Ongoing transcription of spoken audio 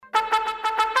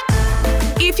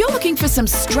If you're looking for some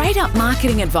straight up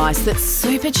marketing advice that's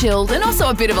super chilled and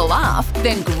also a bit of a laugh,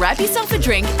 then grab yourself a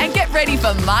drink and get ready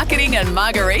for Marketing and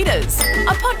Margaritas,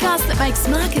 a podcast that makes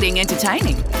marketing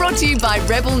entertaining. Brought to you by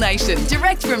Rebel Nation,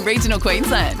 direct from regional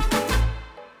Queensland.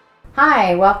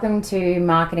 Hi, welcome to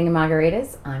Marketing and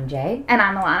Margaritas. I'm Jade. And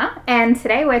I'm Alana. And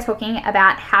today we're talking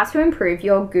about how to improve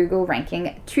your Google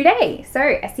ranking today. So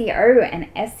SEO and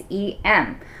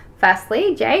SEM.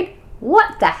 Firstly, Jade,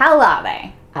 what the hell are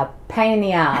they? A pain in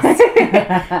the ass.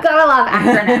 Gotta love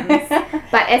acronyms.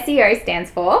 But SEO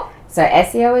stands for? So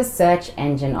SEO is search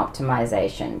engine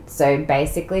optimization. So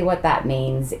basically what that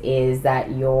means is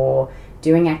that you're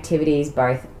doing activities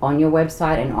both on your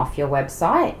website and off your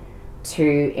website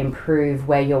to improve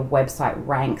where your website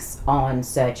ranks on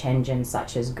search engines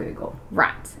such as Google.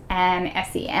 Right. And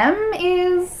SEM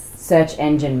is? Search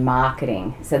engine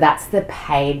marketing. So that's the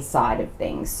paid side of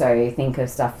things. So think of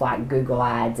stuff like Google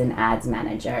Ads and Ads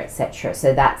Manager, etc.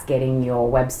 So that's getting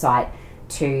your website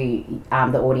to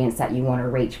the audience that you want to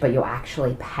reach, but you're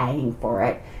actually paying for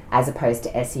it, as opposed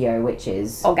to SEO, which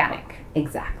is organic.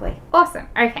 Exactly. Awesome.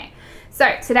 Okay.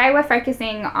 So today we're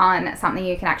focusing on something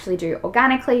you can actually do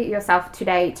organically yourself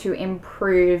today to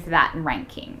improve that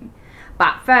ranking.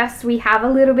 But first, we have a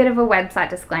little bit of a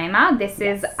website disclaimer. This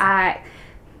is a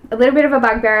little bit of a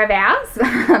bugbear of ours.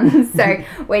 So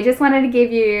we just wanted to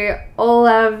give you all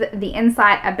of the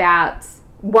insight about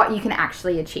what you can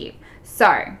actually achieve.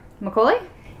 So, Macaulay?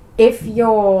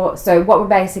 So what we're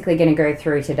basically going to go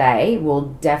through today will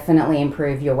definitely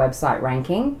improve your website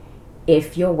ranking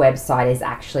if your website is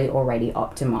actually already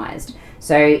optimized.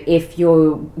 So if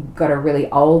you've got a really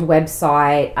old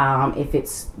website, if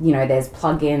it's, there's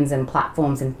plugins and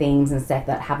platforms and themes and stuff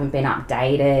that haven't been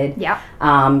updated,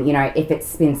 if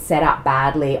it's been set up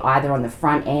badly either on the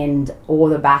front end or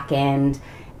the back end,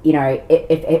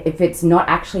 if it's not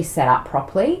actually set up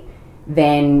properly,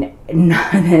 then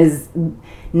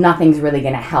nothing's really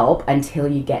going to help until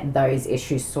you get those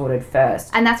issues sorted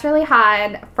first. And that's really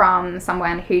hard from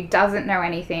someone who doesn't know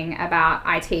anything about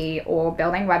IT or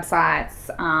building websites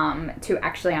to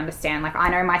actually understand. Like, I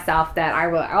know myself that I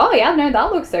will,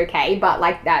 that looks okay, but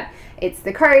like that, it's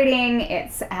the coding,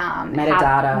 it's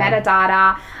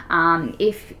metadata.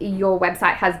 If your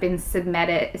website has been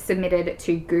submitted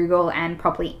to Google and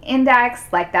properly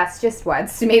indexed, like that's just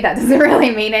words to me. That doesn't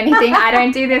really mean anything. I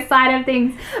don't do this side of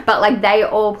things, but like they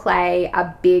all play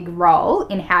a big role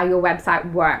in how your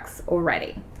website works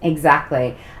already.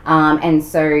 Exactly. And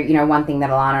so, one thing that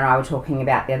Alana and I were talking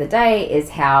about the other day is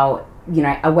how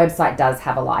a website does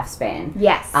have a lifespan.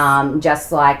 Yes.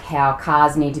 Just like how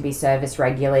cars need to be serviced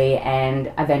regularly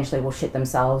and eventually will shit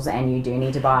themselves and you do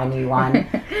need to buy a new one.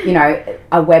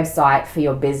 A website for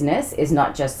your business is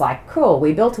not just like, cool,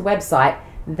 we built a website,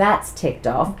 that's ticked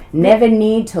off. Never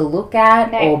need to look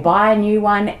at or buy a new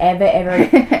one ever.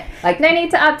 Like, no need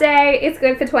to update. It's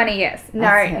good for 20 years. No,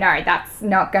 that's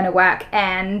not going to work.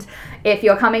 And if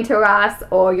you're coming to us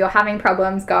or you're having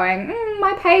problems going,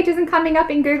 my page isn't coming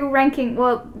up in Google ranking,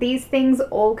 well, these things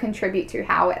all contribute to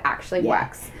how it actually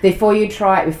works. Before you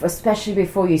try, especially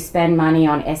before you spend money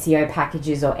on SEO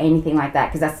packages or anything like that,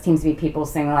 because that seems to be people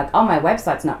saying like, oh, my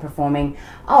website's not performing.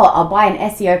 Oh, I'll buy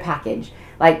an SEO package.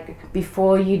 Like,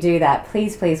 before you do that,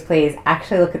 please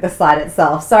actually look at the site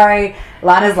itself. Sorry,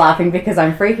 Lana's laughing because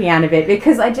I'm freaking out a bit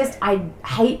because I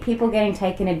hate people getting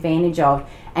taken advantage of,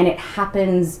 and it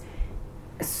happens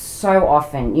so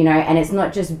often, and it's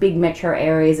not just big metro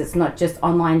areas, it's not just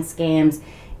online scams.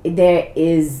 There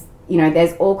is,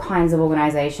 there's all kinds of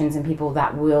organizations and people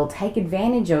that will take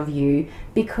advantage of you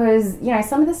because,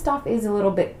 some of the stuff is a little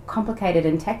bit complicated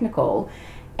and technical.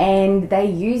 And they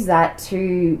use that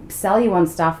to sell you on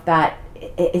stuff that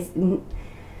is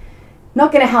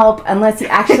not going to help unless you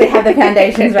actually have the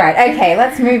foundations right. Okay,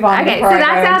 let's move on. Okay, so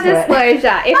that's our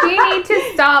disclosure. If you need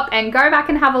to stop and go back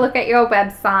and have a look at your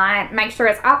website, make sure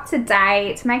it's up to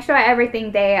date, make sure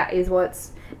everything there is what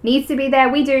needs to be there.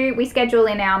 We schedule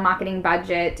in our marketing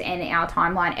budget and our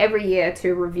timeline every year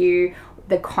to review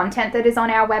the content that is on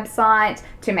our website,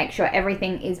 to make sure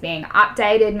everything is being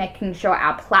updated, making sure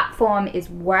our platform is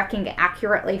working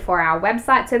accurately for our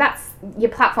website. So that's, your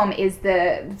platform is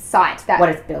the site that what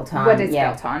it's built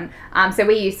on. So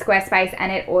we use Squarespace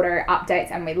and it auto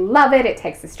updates and we love it. It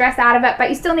takes the stress out of it, but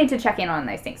you still need to check in on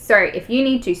those things. So if you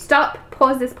need to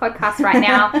pause this podcast right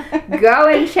now, go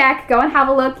and check, go and have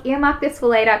a look, earmark this for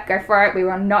later, go for it. We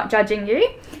are not judging you.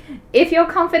 If you're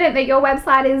confident that your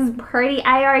website is pretty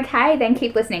A-OK, then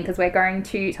keep listening because we're going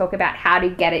to talk about how to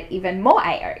get it even more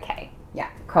A-OK. Yeah,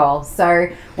 cool. So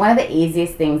one of the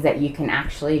easiest things that you can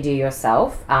actually do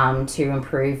yourself to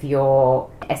improve your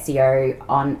SEO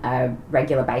on a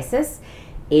regular basis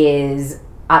is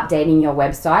updating your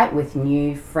website with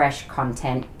new, fresh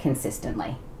content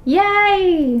consistently.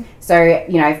 Yay! So,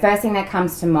 first thing that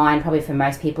comes to mind probably for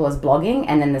most people is blogging.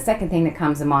 And then the second thing that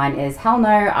comes to mind is, hell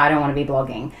no, I don't want to be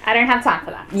blogging. I don't have time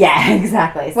for that. Yeah,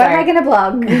 exactly. What am I going to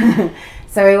blog?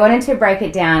 So we wanted to break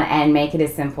it down and make it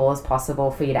as simple as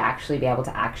possible for you to actually be able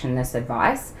to action this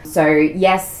advice. So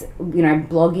yes,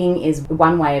 blogging is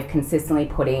one way of consistently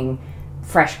putting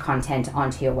fresh content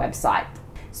onto your website.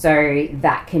 So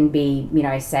that can be,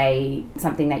 say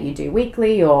something that you do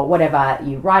weekly or whatever,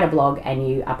 you write a blog and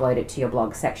you upload it to your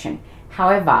blog section.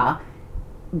 However,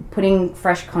 putting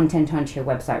fresh content onto your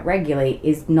website regularly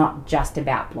is not just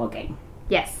about blogging.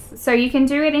 Yes, so you can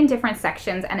do it in different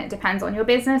sections, and it depends on your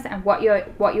business and what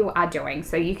you are doing.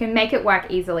 So you can make it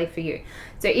work easily for you.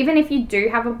 So even if you do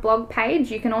have a blog page,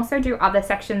 you can also do other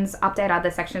sections, update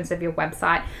other sections of your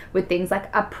website with things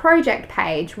like a project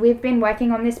page. We've been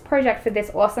working on this project for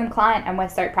this awesome client and we're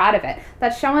so proud of it.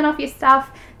 That's showing off your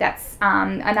stuff. That's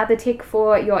another tick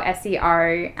for your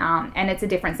SEO, and it's a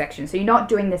different section. So you're not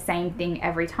doing the same thing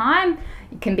every time.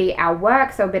 It can be our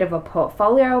work, so a bit of a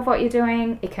portfolio of what you're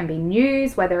doing. It can be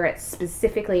news, whether it's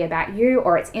specifically about you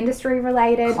or it's industry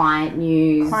related. Client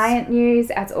news.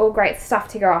 That's all great stuff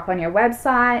to go up on your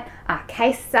website.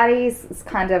 Case studies is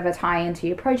kind of a tie into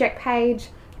your project page.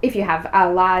 If you have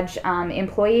a large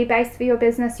employee base for your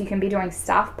business, you can be doing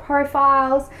staff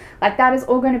profiles. Like that is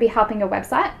all going to be helping your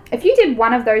website. If you did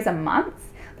one of those a month,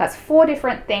 that's 4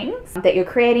 different things that you're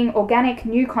creating organic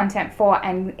new content for,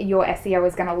 and your SEO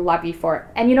is going to love you for it.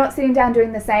 And you're not sitting down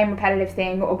doing the same repetitive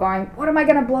thing or going, what am I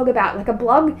going to blog about? Like a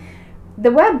blog,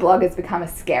 the word blog has become a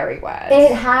scary word.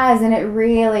 It has, and it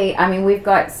really, we've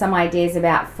got some ideas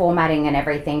about formatting and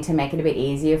everything to make it a bit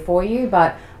easier for you,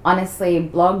 but honestly,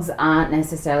 blogs aren't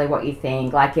necessarily what you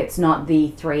think. Like, it's not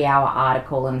the 3-hour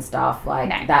article and stuff. Like,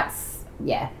 no. That's,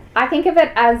 yeah. I think of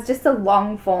it as just a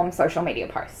long-form social media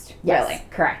post, yes, really.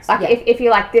 Correct. Like, if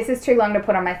you're like, this is too long to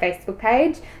put on my Facebook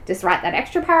page, just write that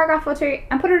extra paragraph or 2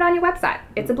 and put it on your website.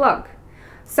 It's a blog.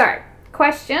 So,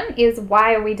 question is,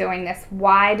 why are we doing this?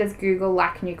 Why does Google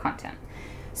like new content?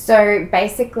 So,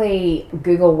 basically,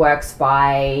 Google works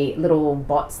by little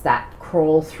bots that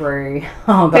crawl through.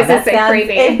 Oh, God, this is so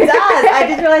creepy. It does. I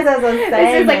just realized I was saying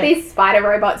This is like these spider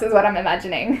robots is what I'm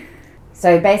imagining.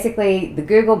 So basically, the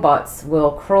Google bots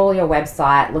will crawl your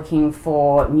website looking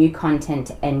for new content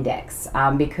to index,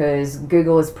 because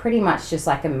Google is pretty much just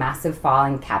like a massive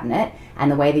filing cabinet,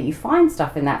 and the way that you find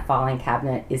stuff in that filing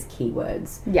cabinet is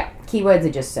keywords. Yeah. Keywords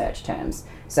are just search terms.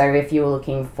 So if you were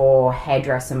looking for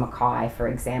hairdresser Mackay, for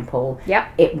example,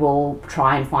 yep, it will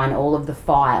try and find all of the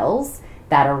files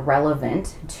that are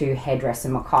relevant to hairdresser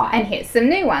Mackay. And here's some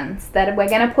new ones that we're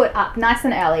going to put up nice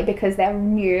and early because they're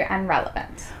new and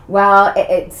relevant. Well,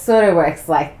 it sort of works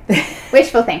like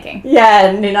wishful thinking.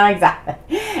 Yeah, no, exactly.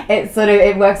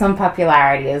 It works on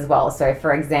popularity as well. So,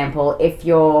 for example, if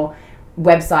your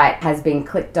website has been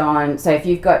clicked on, so if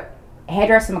you've got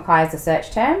hairdresser Mackay as a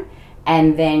search term,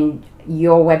 and then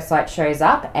your website shows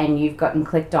up and you've gotten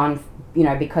clicked on,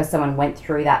 because someone went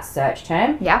through that search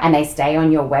term, yep, and they stay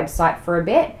on your website for a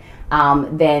bit,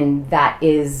 then that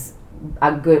is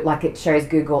a good, like, it shows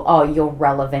Google, oh, you're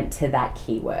relevant to that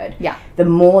keyword. Yeah. The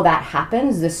more that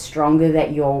happens, the stronger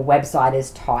that your website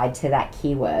is tied to that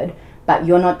keyword. But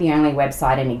you're not the only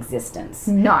website in existence.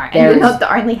 No, and you're not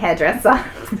the only hairdresser.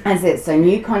 That's it. So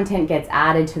new content gets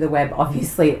added to the web,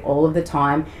 obviously, all of the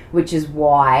time, which is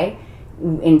why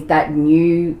in that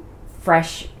new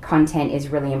fresh content is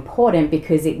really important,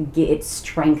 because it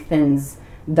strengthens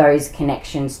those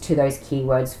connections to those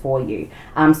keywords for you.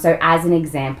 So as an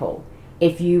example,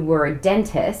 if you were a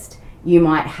dentist, you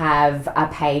might have a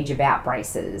page about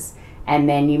braces, and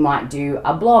then you might do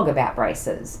a blog about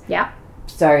braces. Yeah.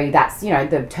 So that's,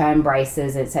 the term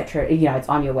braces, etc., it's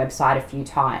on your website a few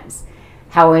times.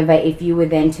 However, if you were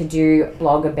then to do a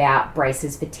blog about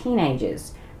braces for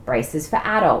teenagers, braces for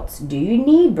adults, do you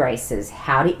need braces,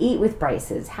 how to eat with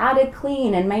braces, how to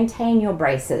clean and maintain your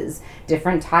braces,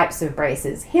 different types of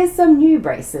braces, here's some new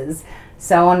braces,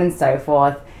 so on and so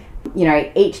forth.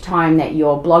 Each time that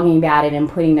you're blogging about it and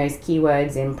putting those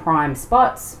keywords in prime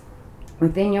spots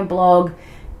within your blog,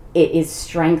 it is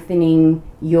strengthening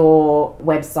your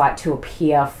website to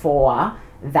appear for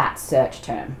that search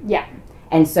term. Yeah.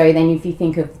 And so then if you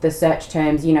think of the search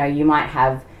terms, you might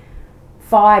have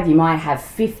 5, you might have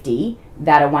 50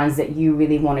 that are ones that you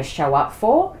really want to show up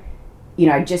for.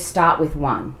 Just start with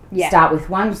one. Yeah. Start with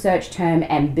one search term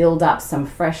and build up some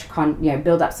fresh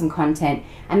build up some content.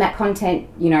 And that content,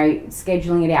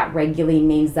 scheduling it out regularly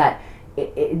means that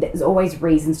there's always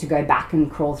reasons to go back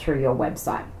and crawl through your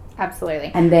website.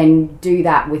 Absolutely. And then do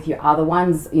that with your other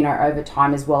ones, you know, over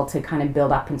time as well, to kind of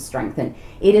build up and strengthen.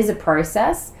 It is a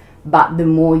process, but the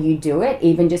more you do it,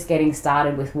 even just getting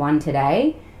started with one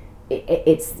today,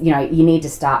 it's, you know, you need to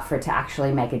start for it to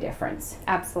actually make a difference.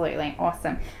 Absolutely.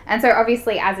 Awesome. And so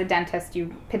obviously as a dentist,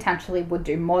 you potentially would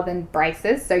do more than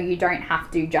braces, so you don't have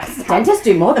to just... Dentists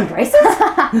do more than braces?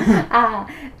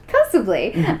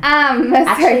 Possibly.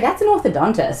 Actually, that's an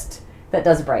orthodontist that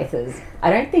does braces. I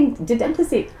don't think... Do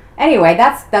dentists eat... Anyway,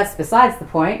 that's besides the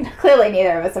point. Clearly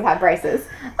neither of us have had braces.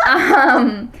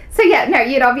 So yeah, no,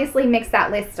 you'd obviously mix that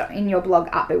list in your blog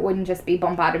up. It wouldn't just be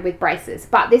bombarded with braces.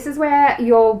 But this is where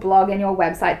your blog and your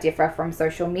website differ from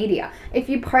social media. If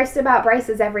you post about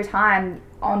braces every time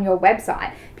on your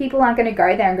website, people aren't going to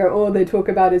go there and go, oh, they talk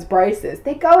about his braces.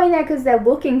 They're going there because they're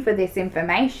looking for this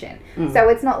information. So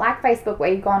it's not like Facebook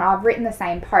where you've gone, oh, I've written the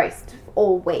same post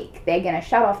all week. They're going to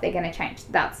shut off, they're going to change.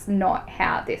 That's not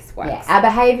how this works. Yeah, our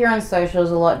behavior on social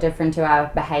is a lot different to our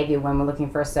behavior when we're looking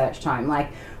for a search term.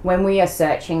 Like when we are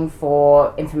searching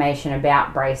for information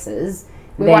about braces,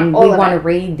 we want to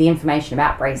read the information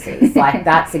about braces. Like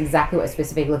that's exactly what we're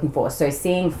specifically looking for. So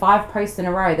seeing 5 posts in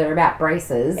a row that are about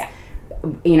braces,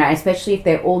 you know, especially if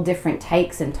they're all different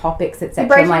takes and topics, etc.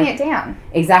 Breaking it down.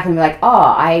 Exactly. Like,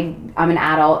 oh, I'm an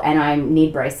adult and I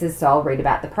need braces, so I'll read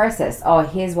about the process. Oh,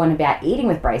 here's one about eating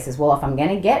with braces. Well, if I'm going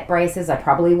to get braces, I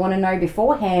probably want to know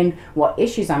beforehand what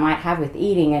issues I might have with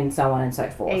eating and so on and so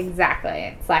forth.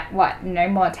 Exactly. It's like, what, no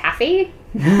more taffy?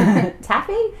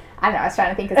 Taffy? I don't know, I was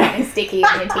trying to think of something sticky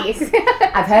in your teeth.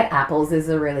 I've heard apples is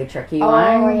a really tricky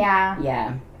one. Oh, yeah.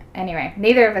 Yeah. Anyway,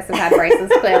 neither of us have had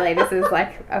braces, clearly. This is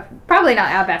like probably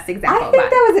not our best example. I think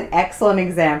that was an excellent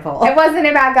example. It wasn't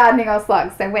about gardening or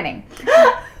slugs, so winning.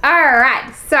 All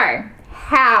right, so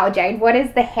how, Jade? What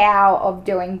is the how of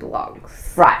doing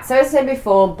blogs? Right, so as I said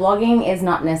before, blogging is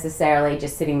not necessarily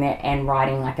just sitting there and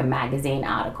writing like a magazine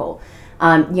article.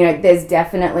 You know, there's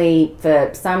definitely, for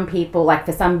some people, like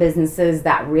for some businesses,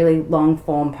 that really long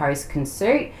form post can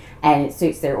suit, and it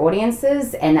suits their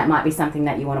audiences, and that might be something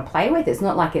that you want to play with. It's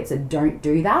not like it's a don't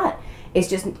do that. It's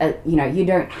just, you know, you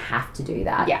don't have to do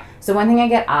that. Yeah. So one thing I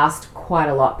get asked quite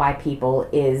a lot by people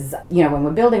is, you know, when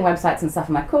we're building websites and stuff,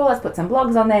 I'm like, cool, let's put some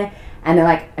blogs on there. And they're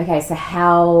like, okay, so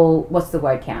what's the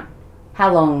word count?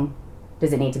 How long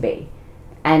does it need to be?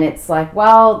 And it's like,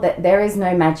 well, there is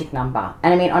no magic number.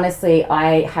 And I mean, honestly,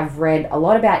 I have read a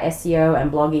lot about SEO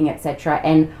and blogging, etc.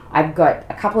 And I've got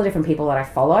a couple of different people that I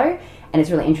follow. And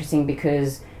it's really interesting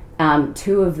because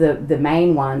 2 of the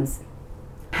main ones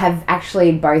have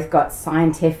actually both got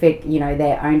scientific, you know,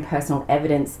 their own personal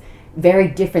evidence, very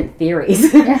different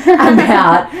theories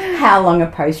about how long a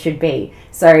post should be.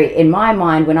 So in my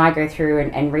mind, when I go through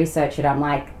and research it, I'm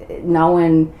like,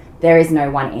 there is no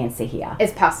one answer here.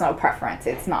 It's personal preference.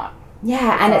 It's not.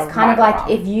 Yeah, and it's kind of like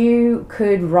if you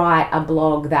could write a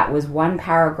blog that was 1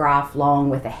 paragraph long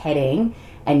with a heading,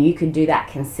 and you could do that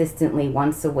consistently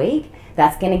once a week,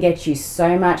 that's going to get you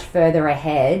so much further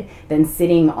ahead than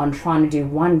sitting on trying to do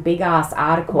one big ass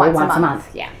article once a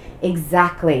month. Yeah.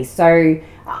 Exactly. So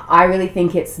I really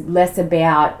think it's less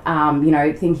about, you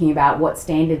know, thinking about what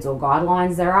standards or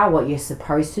guidelines there are, what you're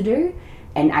supposed to do,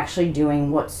 and actually doing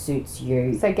what suits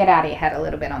you. So get out of your head a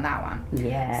little bit on that one.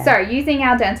 Yeah. So using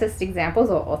our dentist examples,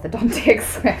 or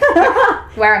orthodontics,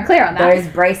 we're unclear on that. Those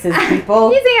braces,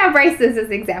 people. Using our braces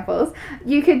as examples,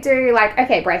 you could do like,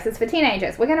 okay, braces for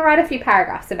teenagers. We're going to write a few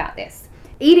paragraphs about this.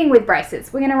 Eating with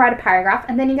braces, we're going to write a paragraph,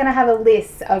 and then you're going to have a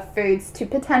list of foods to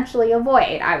potentially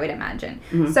avoid, I would imagine.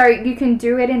 Mm-hmm. So you can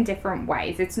do it in different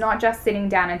ways. It's not just sitting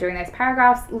down and doing those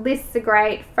paragraphs. Lists are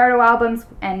great, photo albums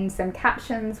and some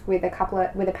captions with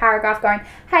a paragraph going,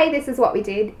 hey, this is what we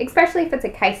did, especially if it's a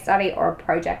case study or a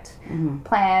project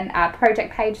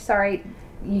project page,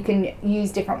 you can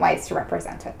use different ways to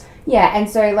represent it. Yeah, and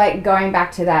so like going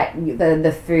back to that,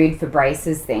 the food for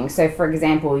braces thing. So for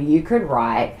example, you could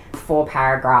write 4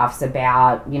 paragraphs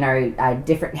about, you know,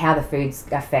 different, how the foods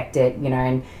affect it, you know,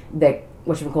 and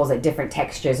which one calls it different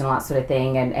textures and all that sort of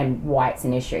thing, and why it's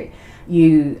an issue.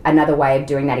 Another way of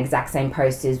doing that exact same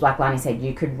post is, like Lani said,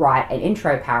 you could write an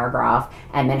intro paragraph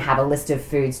and then have a list of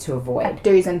foods to avoid. Like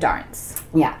do's and don'ts.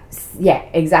 Yeah,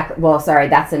 exactly. Well, sorry,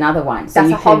 that's another one. So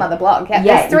that's a whole other blog. Yeah,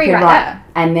 there's 3 right there.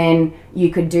 And then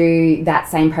you could do that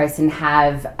same post and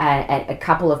have a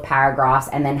couple of paragraphs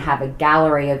and then have a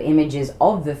gallery of images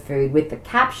of the food with the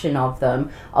caption of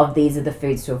them, of these are the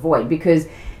foods to avoid. Because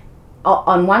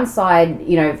on one side,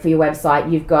 you know, for your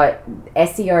website, you've got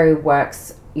SEO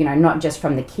works, you know, not just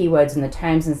from the keywords and the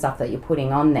terms and stuff that you're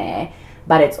putting on there,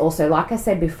 but it's also, like I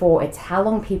said before, it's how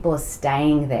long people are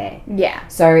staying there. Yeah.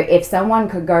 So if someone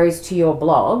goes to your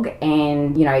blog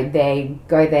and, you know, they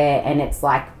go there and it's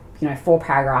like 4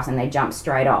 paragraphs and they jump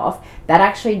straight off, that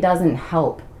actually doesn't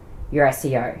help your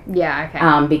SEO. Yeah,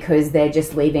 okay. Because they're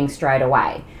just leaving straight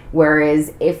away.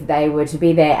 Whereas if they were to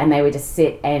be there and they were to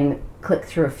sit and click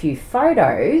through a few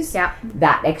photos,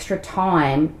 that extra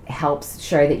time helps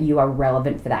show that you are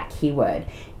relevant for that keyword.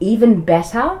 Even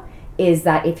better is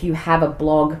that if you have a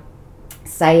blog,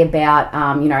 say about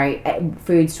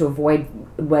foods to avoid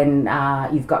when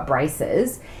you've got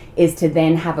braces, is to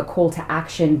then have a call to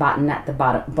action button at the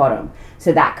bottom.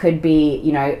 So that could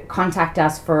be, contact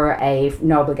us for a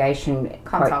no obligation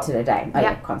quote today.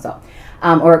 Consult.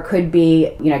 Or it could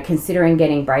be, considering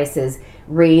getting braces,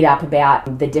 read up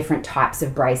about the different types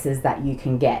of braces that you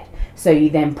can get. So you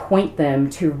then point them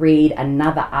to read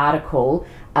another article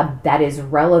that is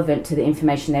relevant to the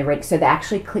information they read. So they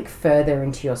actually click further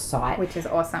into your site. Which is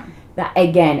awesome. That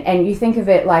again, and you think of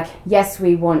it like, yes,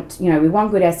 we want good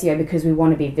SEO because we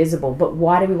want to be visible, but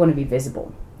why do we want to be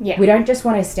visible? Yeah. We don't just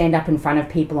want to stand up in front of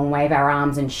people and wave our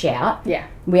arms and shout. Yeah.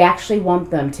 We actually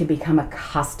want them to become a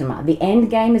customer. The end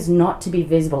game is not to be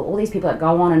visible. All these people that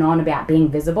go on and on about being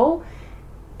visible,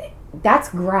 that's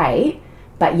great,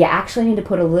 but you actually need to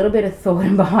put a little bit of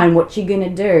thought behind what you're going to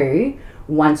do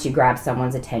once you grab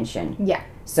someone's attention. Yeah.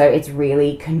 So it's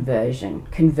really conversion.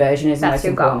 Conversion is the most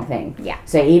important thing. Yeah.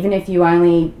 So even if you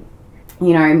only,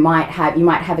 you might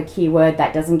have a keyword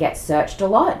that doesn't get searched a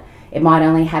lot. It might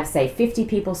only have, say, 50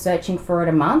 people searching for it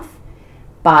a month.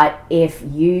 But if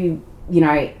you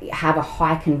have a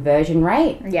high conversion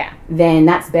rate, then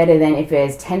that's better than if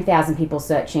there's 10,000 people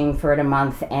searching for it a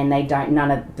month and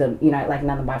none of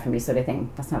them buy from you sort of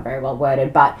thing. That's not very well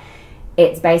worded, but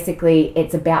it's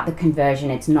about the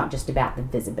conversion. It's not just about the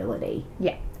visibility.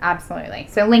 Yeah, absolutely.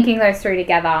 So linking those three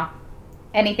together,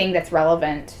 anything that's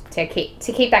relevant to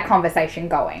keep that conversation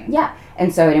going. Yeah,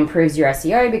 and so it improves your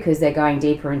SEO because they're going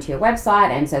deeper into your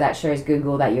website, and so that shows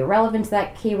Google that you're relevant to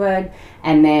that keyword.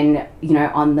 And then,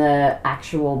 on the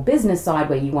actual business side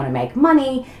where you want to make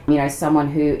money, someone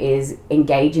who is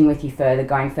engaging with you further,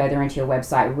 going further into your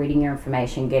website, reading your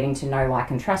information, getting to know,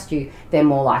 like, and trust you, they're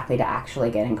more likely to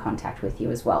actually get in contact with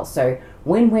you as well. So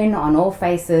win-win on all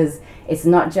faces. It's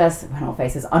not just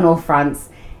on all fronts.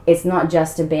 It's not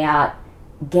just about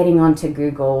getting onto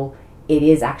Google. It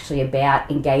is actually about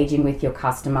engaging with your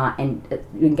customer and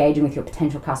engaging with your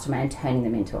potential customer and turning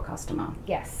them into a customer.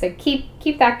 Yes. So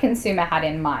keep that consumer hat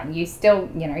in mind. You still,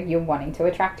 you're wanting to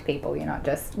attract people. You're not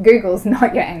just, Google's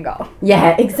not your end goal.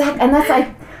 Yeah, exactly. And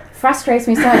that's frustrates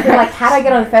me so much. Like, how do I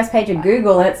get on the first page of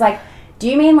Google? And it's like, do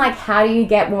you mean how do you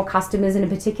get more customers in a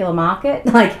particular market?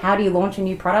 Like, how do you launch a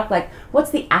new product? Like,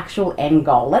 what's the actual end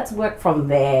goal? Let's work from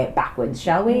there backwards,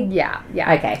 shall we? Yeah.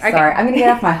 Okay, sorry. I'm going to get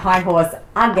off my high horse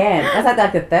again. That's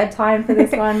like the third time for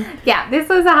this one. Yeah, this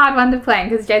was a hard one to plan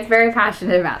because Jade's very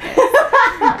passionate about this.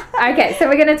 Okay, so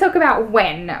we're going to talk about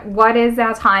when. What is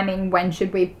our timing? When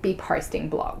should we be posting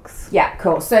blogs? Yeah,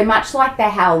 cool. So much like the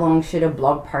how long should a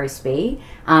blog post be,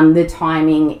 the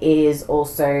timing is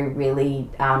also really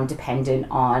dependent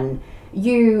on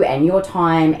you and your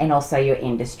time and also your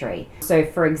industry. So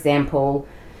for example,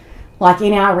 like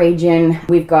in our region,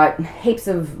 we've got heaps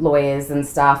of lawyers and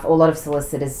stuff, a lot of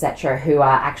solicitors, etc., who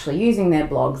are actually using their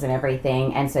blogs and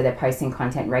everything, and so they're posting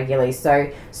content regularly.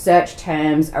 So search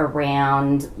terms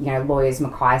around, lawyers,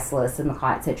 Mackay, solicitor, Mackay,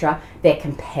 etc., they're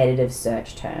competitive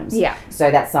search terms. Yeah.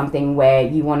 So that's something where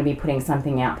you want to be putting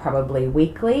something out probably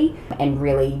weekly and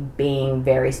really being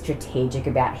very strategic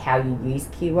about how you use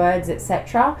keywords,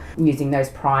 etc., using those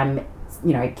prime,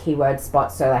 keyword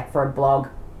spots. So like for a blog,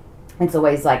 it's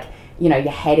always like, your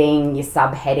heading, your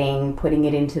subheading, putting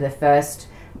it into the first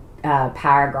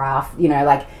paragraph,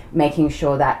 making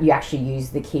sure that you actually use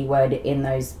the keyword in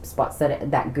those spots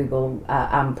that Google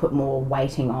put more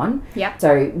weighting on. Yeah.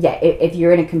 So yeah, if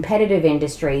you're in a competitive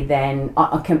industry, then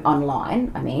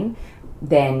online,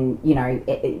 then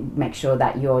make sure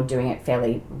that you're doing it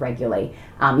fairly regularly.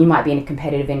 You might be in a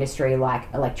competitive industry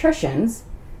like electricians,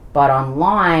 but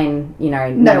online,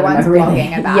 no one's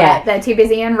blogging about it. They're too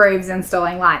busy in roofs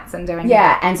installing lights and doing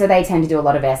and so they tend to do a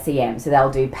lot of SEM. So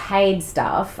they'll do paid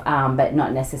stuff, but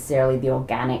not necessarily the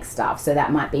organic stuff. So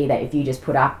that might be that if you just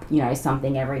put up,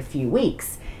 something every few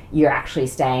weeks, you're actually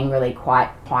staying really quite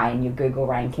high in your Google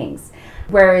rankings.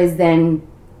 Whereas then,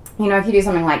 if you do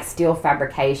something like steel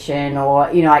fabrication or,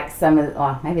 like some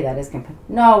of maybe that is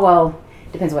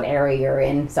depends what area you're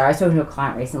in. So I was talking to a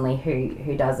client recently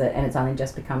who does it, and it's only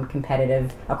just become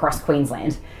competitive across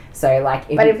Queensland. So like,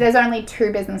 if there's only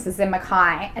 2 businesses in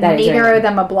Mackay and That are neither doing of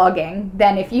them are blogging,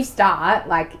 then if you start,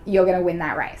 like, you're going to win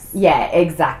that race. yeah,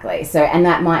 exactly. So, and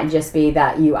that might just be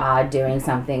that you are doing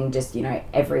something just, you know,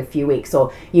 every few weeks,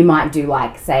 or you might do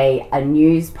like, say, a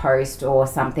news post or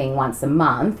something once a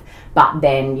month, but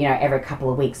then, you know, every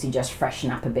couple of weeks you just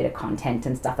freshen up a bit of content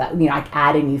and stuff that, you know, like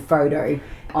add a new photo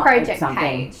on Project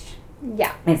something. page.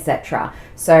 Yeah. Etc.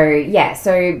 So yeah,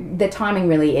 so the timing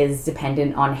really is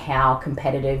dependent on how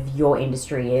competitive your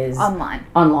industry is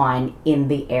online in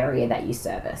the area that you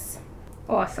service.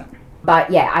 Awesome. But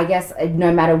yeah, I guess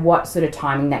no matter what sort of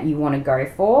timing that you want to go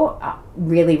for,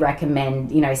 really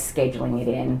recommend, you know, scheduling it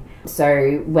in.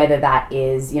 So whether that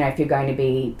is, you know, if you're going to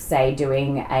be, say,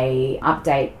 doing a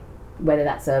update, whether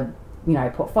that's a, you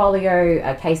know, portfolio,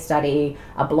 a case study,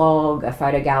 a blog, a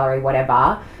photo gallery,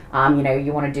 whatever, you know,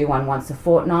 you want to do one once a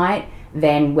fortnight,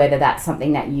 then whether that's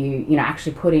something that you know,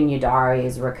 actually put in your diary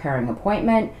as a recurring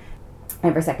appointment.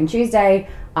 Every second Tuesday,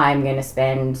 I'm going to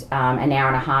spend an hour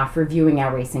and a half reviewing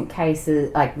our recent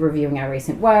cases, like reviewing our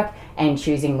recent work and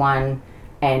choosing one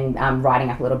and writing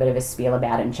up a little bit of a spiel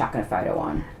about it and chucking a photo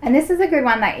on. And this is a good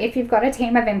one that if you've got a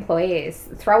team of employees,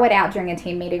 throw it out during a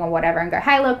team meeting or whatever and go,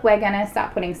 hey, look, we're going to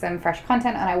start putting some fresh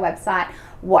content on our website.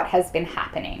 What has been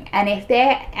happening? And if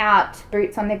they're out,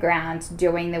 boots on the ground,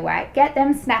 doing the work, get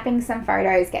them snapping some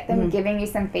photos, get them giving you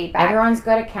some feedback. Everyone's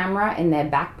got a camera in their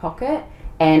back pocket.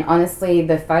 And honestly,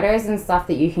 the photos and stuff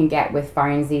that you can get with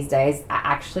phones these days are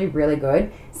actually really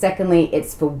good. Secondly,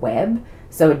 it's for web.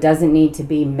 So it doesn't need to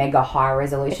be mega high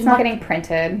resolution. It's not getting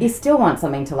printed. You still want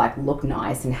something to like look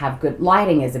nice and have good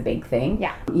lighting is a big thing.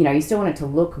 Yeah. You know, you still want it to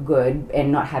look good and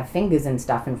not have fingers and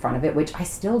stuff in front of it, which I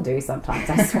still do sometimes.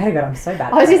 I swear to God, I'm so bad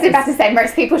at I was just photos. about to say,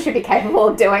 most people should be capable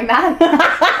of doing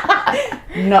that.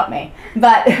 Not me.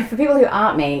 But for people who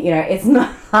aren't me, you know, it's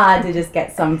not hard to just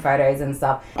get some photos and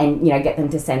stuff and, you know, get them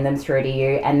to send them through to you.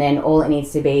 And then all it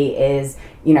needs to be is,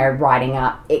 you know, writing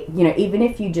up, it, you know, even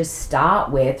if you just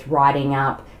start with writing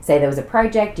up, say there was a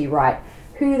project, you write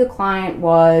who the client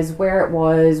was, where it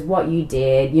was, what you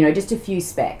did, you know, just a few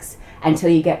specs until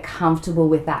you get comfortable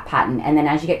with that pattern. And then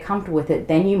as you get comfortable with it,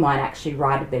 then you might actually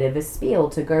write a bit of a spiel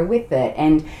to go with it.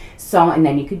 And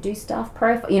then you could do stuff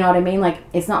profile, you know what I mean? Like,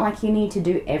 it's not like you need to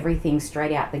do everything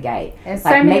straight out the gate. There's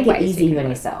like, so many make it ways easy you can on do it.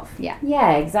 yourself. Yeah.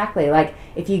 Yeah, exactly. Like,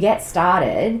 if you get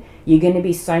started, you're going to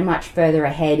be so much further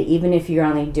ahead, even if you're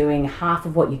only doing half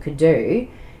of what you could do.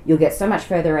 You'll get so much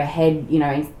further ahead, you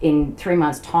know, in 3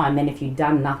 months' time than if you've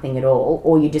done nothing at all,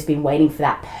 or you've just been waiting for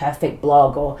that perfect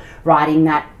blog or writing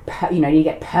that, you know, you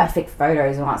get perfect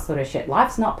photos and all that sort of shit.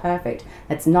 Life's not perfect.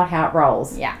 That's not how it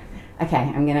rolls. Yeah. Okay,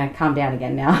 I'm going to calm down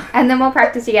again now. And the more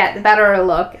practice you get, the better it'll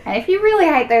look. And if you really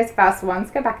hate those first ones,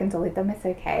 go back and delete them. It's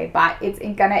okay. But it's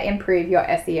going to improve your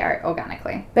SEO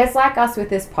organically. But it's like us with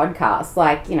this podcast.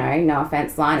 Like, you know, no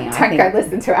offense, Lani. Don't go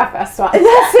listen to our first one.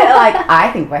 That's it. Like,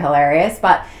 I think we're hilarious.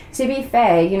 But to be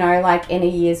fair, you know, like in a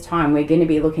year's time, we're going to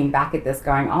be looking back at this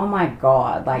going, oh my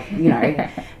God, like, you know.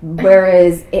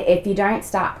 Whereas if you don't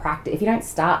start if you don't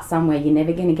start somewhere, you're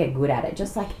never going to get good at it.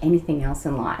 Just like anything else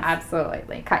in life.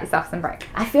 Absolutely. Cut yourself some break.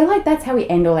 I feel like that's how we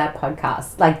end all our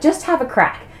podcasts. Like, just have a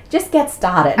crack. Just get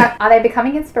started. Are they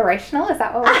becoming inspirational? Is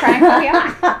that what we're trying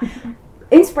for here?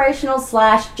 Inspirational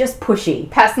 / just pushy.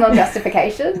 Personal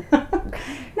justification?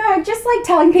 No, just like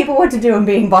telling people what to do and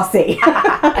being bossy.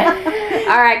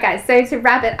 All right, guys. So to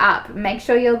wrap it up, make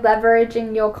sure you're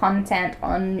leveraging your content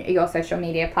on your social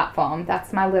media platform.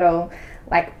 That's my little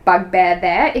bugbear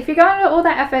there. If you're going to all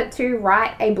that effort to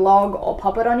write a blog or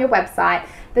pop it on your website,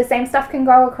 the same stuff can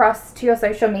go across to your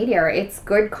social media. It's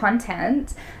good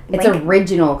content. It's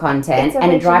original content,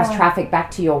 and it drives traffic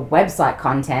back to your website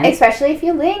content. Especially if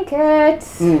you link it.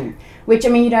 Which, I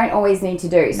mean, you don't always need to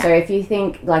do. No. So if you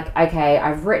think, like, okay,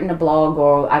 I've written a blog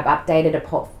or I've updated a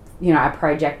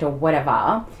project or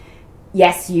whatever,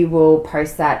 yes, you will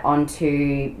post that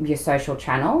onto your social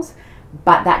channels,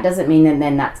 but that doesn't mean that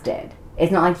then that's dead.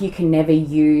 It's not like you can never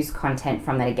use content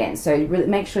from that again. So really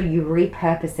make sure you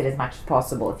repurpose it as much as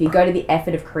possible. If you go to the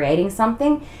effort of creating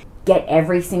something, get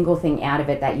every single thing out of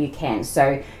it that you can.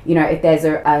 So, you know, if there's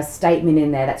a statement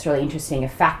in there that's really interesting, a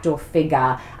fact or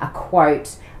figure, a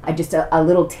quote, just a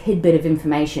little tidbit of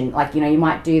information, like, you know, you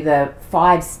might do the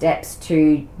 5 steps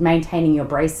to maintaining your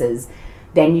braces.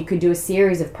 Then you could do a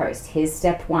series of posts. Here's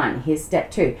step 1, here's step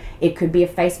 2. It could be a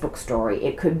Facebook story.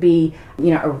 It could be,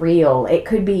 you know, a reel. It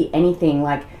could be anything.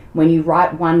 Like, when you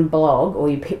write one blog or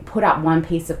you put up one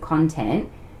piece of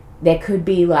content, there could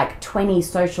be like 20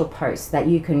 social posts that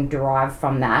you can derive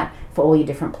from that for all your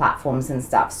different platforms and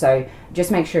stuff. So just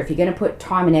make sure if you're going to put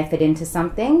time and effort into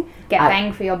something, get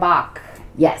bang for your buck.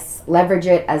 Yes, leverage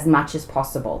it as much as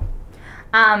possible.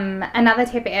 Another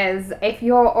tip is if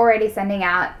you're already sending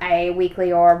out a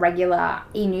weekly or regular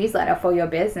e-newsletter for your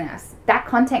business, that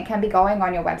content can be going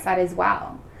on your website as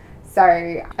well. So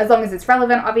as long as it's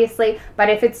relevant, obviously, but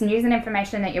if it's news and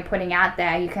information that you're putting out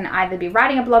there, you can either be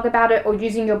writing a blog about it or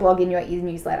using your blog in your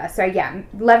e-newsletter. So yeah,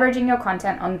 leveraging your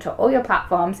content onto all your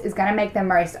platforms is going to make the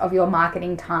most of your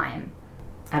marketing time.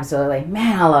 Absolutely.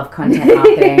 Man, I love content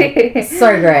marketing.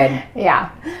 So good.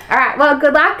 Yeah. All right. Well,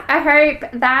 good luck. I hope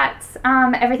that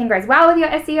everything goes well with your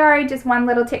SEO. Just one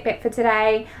little tidbit for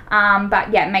today.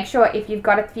 But yeah, make sure if you've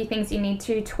got a few things you need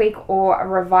to tweak or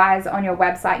revise on your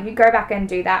website, you go back and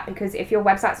do that, because if your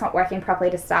website's not working properly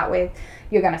to start with,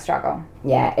 you're going to struggle.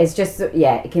 Yeah,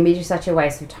 it can be just such a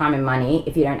waste of time and money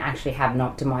if you don't actually have an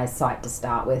optimized site to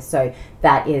start with. So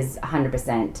that is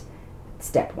 100%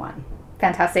 step one.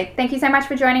 Fantastic. Thank you so much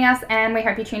for joining us, and we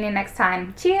hope you tune in next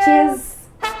time. Cheers. Cheers.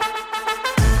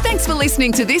 Thanks for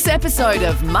listening to this episode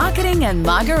of Marketing and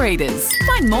Margaritas.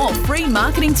 Find more free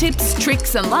marketing tips,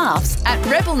 tricks and laughs at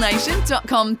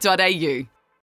rebelnation.com.au.